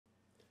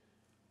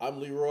I'm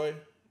Leroy.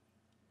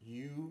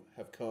 You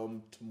have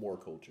come to More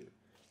Culture.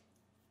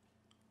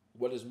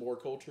 What is more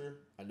culture?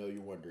 I know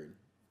you're wondering.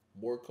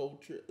 More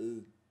culture?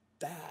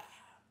 Da.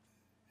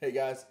 Hey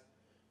guys.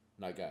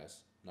 Not guys.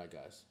 Not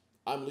guys.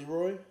 I'm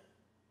Leroy.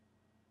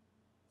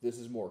 This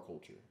is More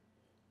Culture.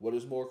 What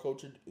is more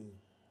culture?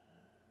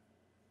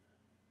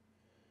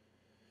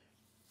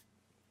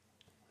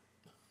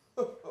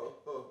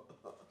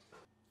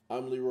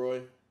 I'm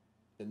Leroy,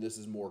 and this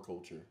is More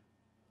Culture.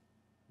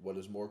 What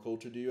is more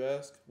culture, do you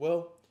ask?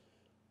 Well,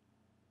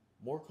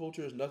 more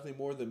culture is nothing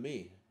more than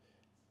me,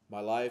 my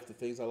life, the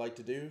things I like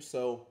to do.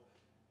 So,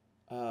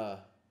 uh,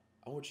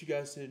 I want you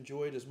guys to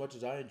enjoy it as much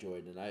as I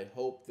enjoyed, and I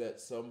hope that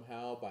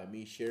somehow by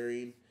me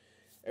sharing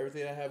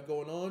everything I have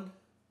going on,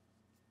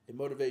 it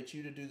motivates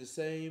you to do the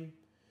same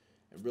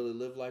and really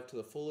live life to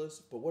the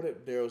fullest. But what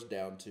it narrows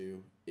down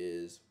to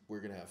is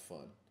we're gonna have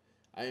fun.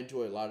 I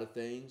enjoy a lot of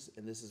things,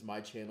 and this is my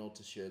channel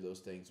to share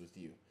those things with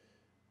you.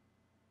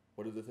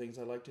 What are the things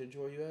I like to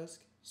enjoy, you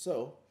ask?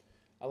 So,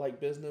 I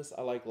like business,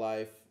 I like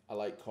life, I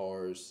like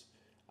cars,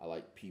 I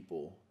like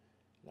people,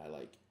 and I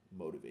like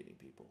motivating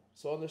people.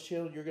 So, on this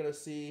channel, you're going to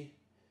see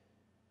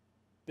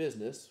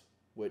business,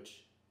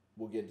 which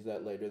we'll get into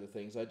that later, the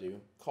things I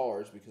do.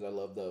 Cars, because I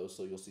love those,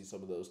 so you'll see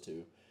some of those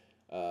too.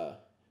 Uh,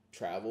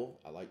 Travel,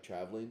 I like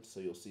traveling, so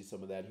you'll see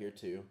some of that here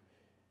too.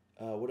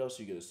 What else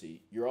are you going to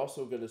see? You're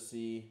also going to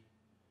see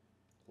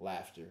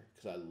laughter,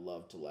 because I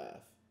love to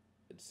laugh.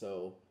 And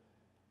so,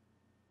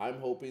 I'm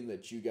hoping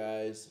that you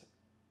guys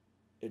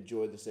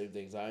enjoy the same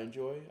things I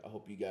enjoy. I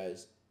hope you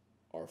guys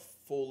are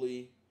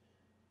fully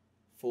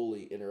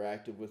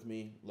interactive with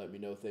me. Let me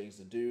know things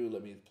to do.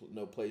 Let me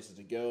know places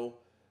to go.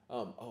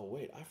 Oh,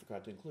 wait, I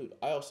forgot to include.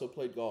 I also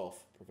played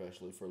golf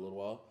professionally for a little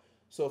while.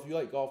 So if you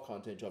like golf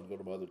content, you'll have to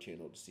go to my other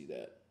channel to see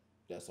that.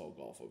 That's all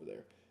golf over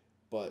there.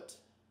 But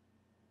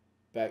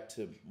back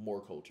to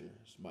more culture.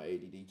 It's my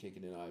ADD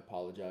kicking in. I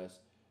apologize.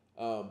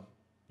 Um,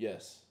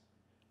 yes,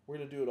 we're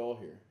going to do it all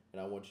here,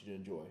 and I want you to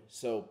enjoy.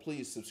 So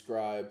please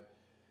subscribe.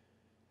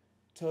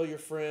 Tell your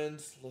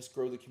friends. Let's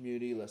grow the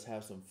community. Let's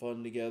have some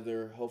fun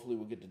together. Hopefully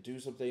we'll get to do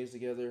some things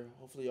together.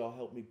 Hopefully y'all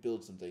help me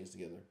build some things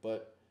together.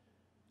 But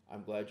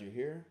I'm glad you're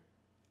here.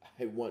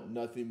 I want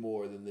nothing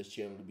more than this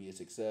channel to be a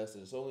success,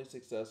 and it's only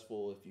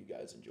successful if you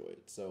guys enjoy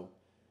it. So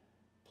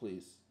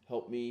please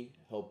help me,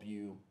 help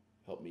you,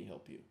 help me,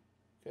 help you.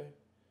 Okay?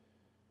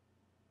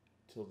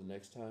 Till the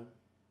next time,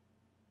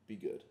 be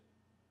good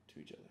to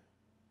each other.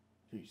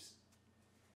 Peace.